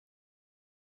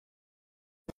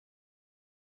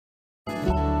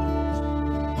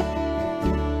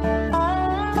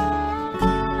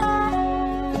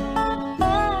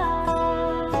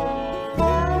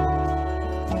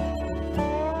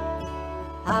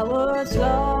I was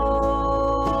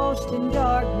lost in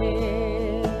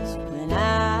darkness when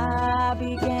I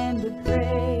began to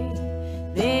pray.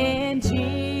 Then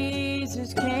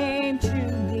Jesus came to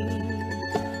me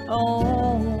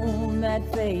on that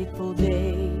faithful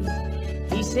day.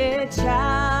 He said,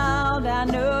 "Child, I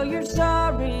know you're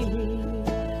sorry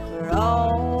for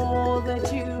all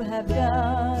that you have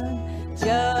done.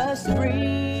 Just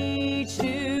reach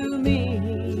to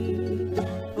me,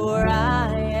 for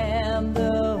I am the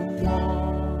one.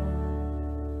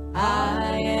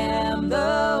 I am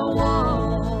the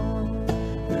one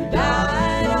who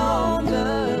died on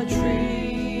the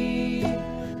tree.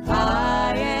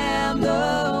 I am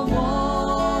the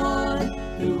one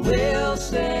who will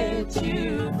set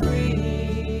you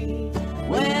free.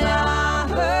 When I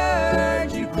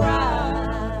heard you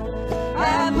cry,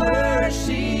 have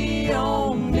mercy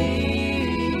on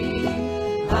me.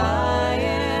 I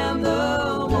am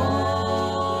the one.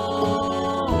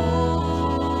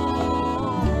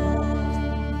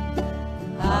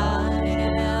 I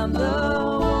am the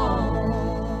one."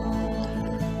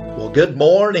 Well, good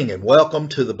morning and welcome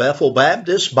to the Bethel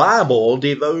Baptist Bible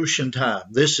Devotion Time.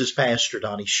 This is Pastor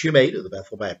Donnie Shoemate of the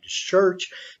Bethel Baptist Church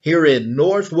here in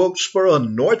North Wilkesboro,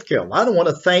 North Carolina. I want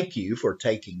to thank you for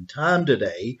taking time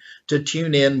today to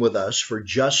tune in with us for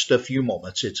just a few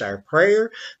moments. It's our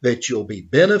prayer that you'll be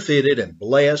benefited and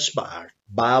blessed by our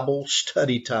Bible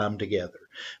study time together.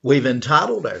 We've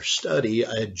entitled our study,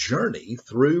 A Journey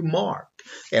Through Mark.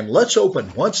 And let's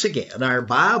open once again our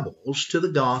Bibles to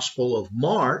the Gospel of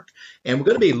Mark, and we're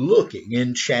going to be looking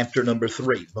in chapter number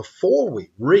 3. Before we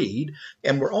read,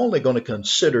 and we're only going to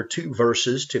consider 2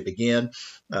 verses to begin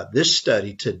this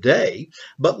study today,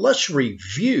 but let's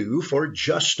review for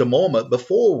just a moment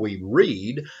before we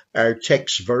read our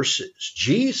text verses.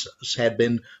 Jesus had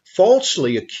been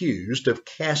falsely accused of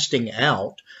casting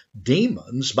out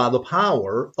demons by the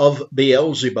power of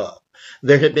Beelzebub.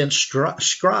 There had been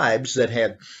scribes that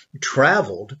had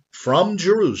traveled from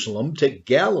Jerusalem to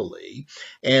Galilee,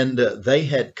 and they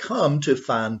had come to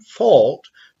find fault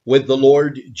with the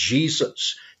Lord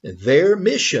Jesus. Their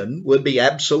mission would be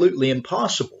absolutely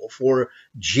impossible, for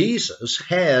Jesus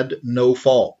had no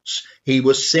faults. He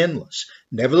was sinless.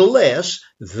 Nevertheless,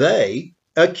 they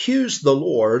accused the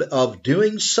Lord of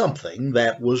doing something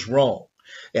that was wrong.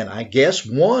 And I guess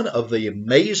one of the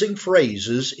amazing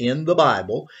phrases in the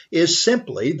Bible is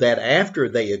simply that after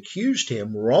they accused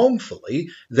him wrongfully,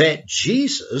 that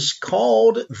Jesus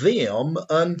called them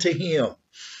unto him.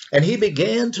 And he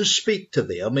began to speak to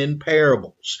them in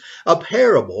parables. A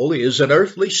parable is an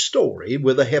earthly story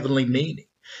with a heavenly meaning.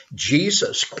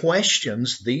 Jesus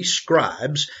questions these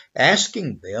scribes,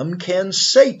 asking them, can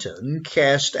Satan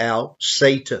cast out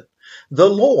Satan? The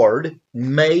Lord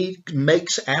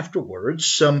makes afterwards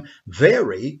some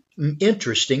very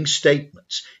interesting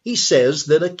statements. He says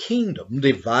that a kingdom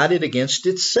divided against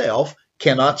itself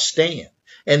cannot stand.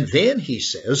 And then he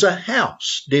says a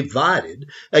house divided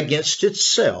against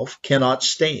itself cannot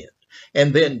stand.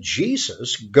 And then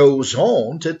Jesus goes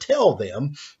on to tell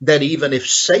them that even if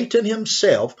Satan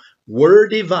himself were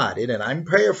divided, and I'm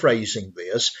paraphrasing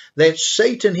this, that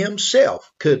Satan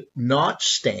himself could not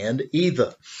stand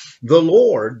either. The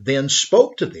Lord then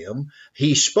spoke to them.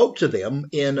 He spoke to them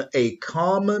in a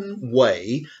common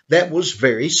way that was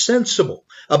very sensible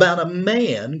about a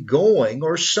man going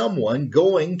or someone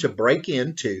going to break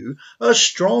into a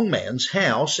strong man's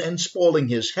house and spoiling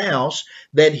his house,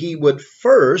 that he would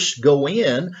first go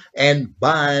in and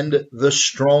bind the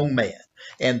strong man.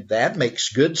 And that makes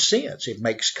good sense. It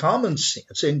makes common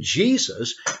sense. And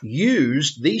Jesus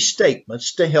used these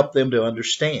statements to help them to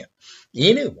understand.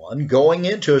 Anyone going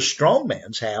into a strong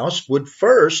man's house would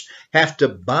first have to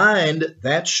bind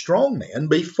that strong man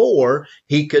before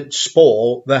he could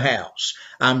spoil the house.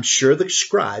 I'm sure the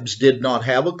scribes did not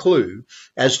have a clue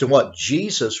as to what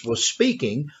Jesus was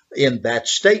speaking in that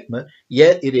statement,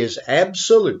 yet it is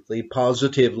absolutely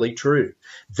positively true.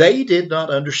 They did not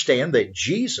understand that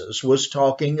Jesus was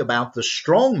talking about the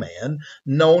strong man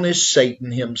known as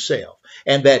Satan himself,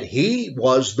 and that he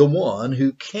was the one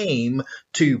who came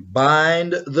to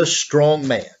bind the strong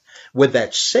man. With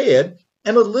that said,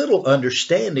 and a little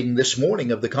understanding this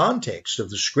morning of the context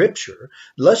of the scripture,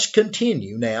 let's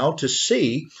continue now to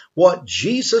see what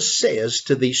Jesus says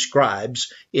to these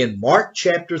scribes in Mark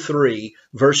chapter 3,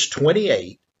 verse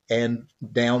 28 and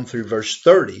down through verse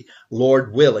 30,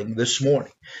 Lord willing, this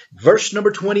morning. Verse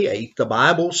number 28, the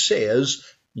Bible says,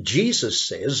 Jesus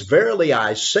says, "Verily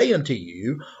I say unto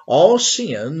you, all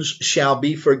sins shall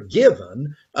be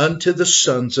forgiven unto the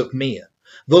sons of men."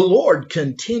 The Lord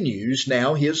continues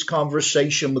now his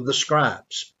conversation with the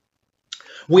scribes.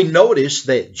 We notice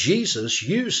that Jesus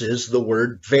uses the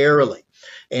word verily.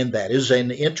 And that is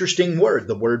an interesting word.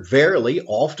 The word verily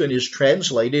often is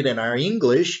translated in our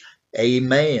English,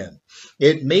 amen.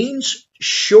 It means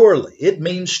surely. It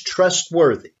means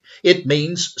trustworthy. It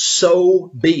means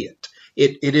so be it.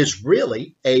 It is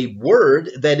really a word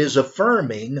that is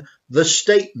affirming the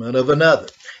statement of another.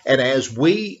 And as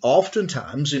we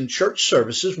oftentimes in church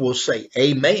services will say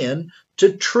amen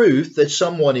to truth that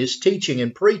someone is teaching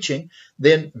and preaching,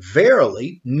 then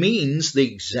verily means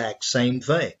the exact same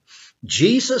thing.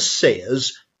 Jesus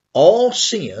says, all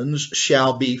sins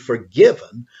shall be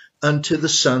forgiven unto the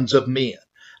sons of men.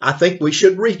 I think we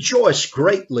should rejoice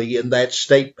greatly in that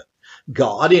statement.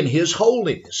 God, in his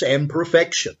holiness and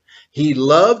perfection, he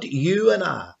loved you and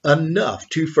I enough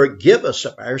to forgive us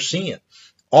of our sin.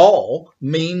 All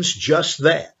means just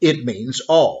that. It means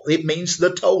all. It means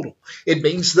the total. It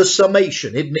means the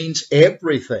summation. It means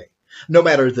everything. No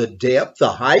matter the depth, the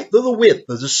height, or the width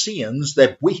of the sins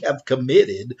that we have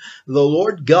committed, the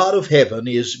Lord God of heaven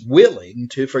is willing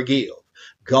to forgive.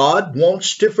 God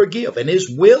wants to forgive and is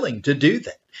willing to do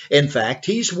that. In fact,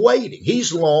 he's waiting.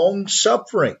 He's long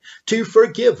suffering to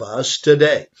forgive us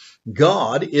today.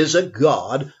 God is a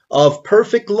God of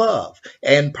perfect love,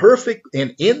 and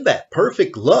in that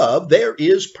perfect love, there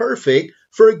is perfect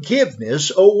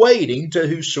forgiveness awaiting to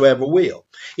whosoever will.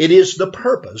 It is the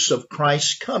purpose of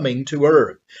Christ's coming to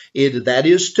earth. That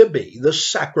is to be the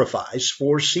sacrifice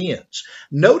for sins.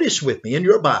 Notice with me in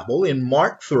your Bible in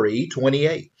Mark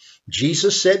 3:28.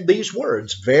 Jesus said these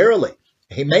words, verily,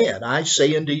 amen, I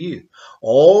say unto you,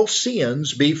 all sins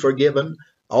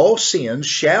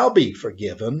shall be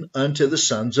forgiven unto the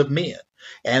sons of men,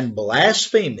 and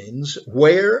blasphemings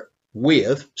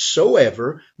wherewith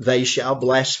soever they shall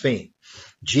blaspheme.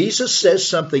 Jesus says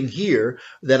something here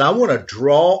that I want to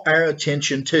draw our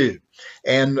attention to.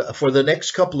 And for the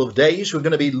next couple of days, we're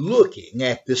going to be looking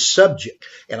at this subject.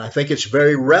 And I think it's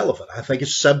very relevant. I think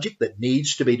it's a subject that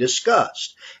needs to be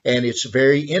discussed. And it's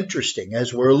very interesting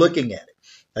as we're looking at it.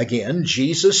 Again,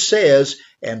 Jesus says,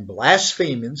 and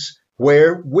blasphemings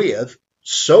wherewith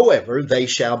soever they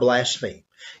shall blaspheme.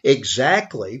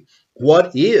 Exactly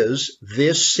what is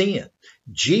this sin?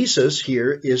 Jesus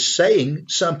here is saying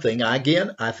something,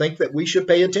 again, I think that we should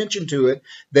pay attention to it,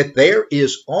 that there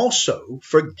is also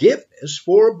forgiveness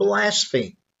for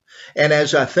blasphemy. And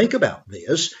as I think about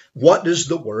this, what does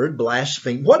the word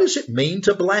blaspheme, what does it mean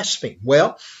to blaspheme?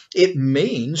 Well, it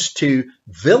means to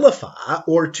vilify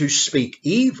or to speak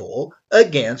evil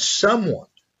against someone.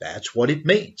 That's what it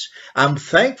means. I'm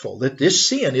thankful that this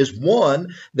sin is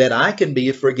one that I can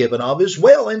be forgiven of as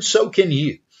well, and so can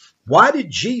you. Why did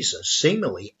Jesus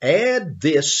seemingly add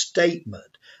this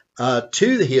statement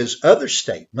to his other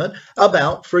statement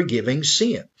about forgiving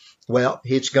sin? Well,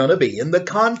 it's going to be in the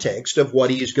context of what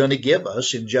he's going to give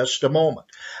us in just a moment.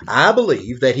 I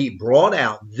believe that he brought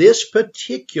out this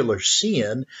particular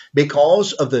sin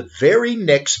because of the very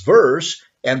next verse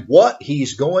and what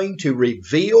he's going to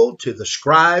reveal to the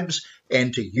scribes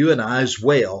and to you and I as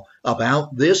well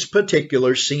about this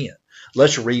particular sin.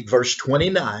 Let's read verse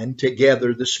 29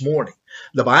 together this morning.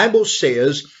 The Bible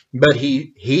says, but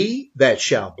he that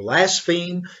shall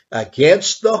blaspheme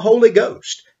against the Holy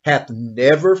Ghost hath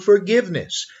never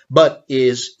forgiveness, but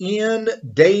is in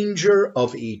danger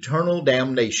of eternal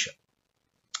damnation.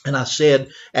 And I said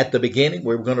at the beginning,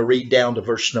 we were going to read down to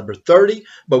verse number 30,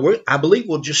 but I believe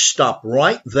we'll just stop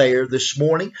right there this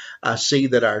morning. I see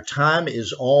that our time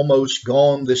is almost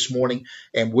gone this morning,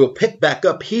 and we'll pick back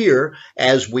up here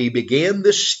as we begin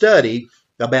this study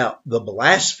about the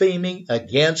blaspheming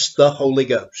against the Holy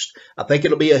Ghost. I think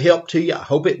it'll be a help to you. I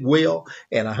hope it will.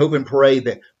 And I hope and pray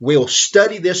that we'll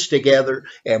study this together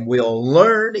and we'll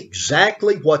learn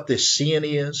exactly what this sin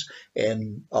is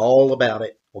and all about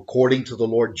it according to the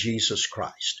Lord Jesus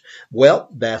Christ. Well,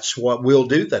 that's what we'll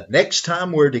do the next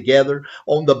time we're together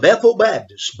on the Bethel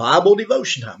Baptist Bible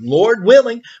Devotion Time. Lord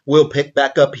willing, we'll pick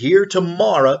back up here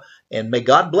tomorrow. And may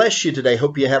God bless you today.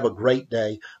 Hope you have a great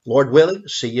day. Lord willing,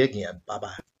 see you again.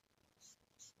 Bye-bye.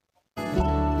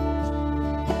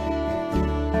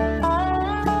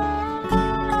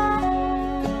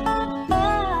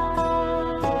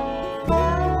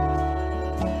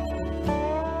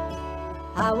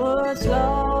 I was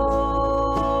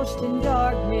lost in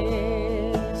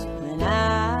darkness when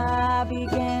I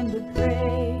began to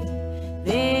pray.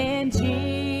 Then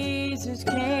Jesus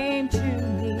came to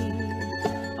me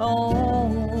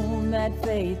on that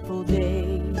faithful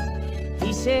day.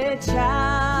 He said,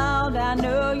 child, I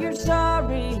know you're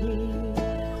sorry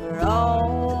for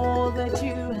all that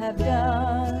you have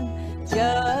done.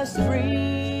 Just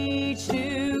reach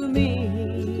to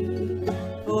me,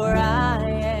 for I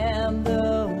am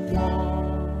the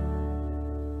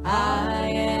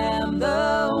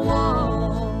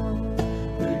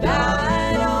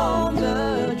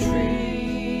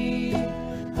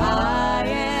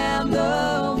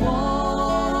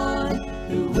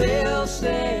will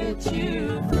stay.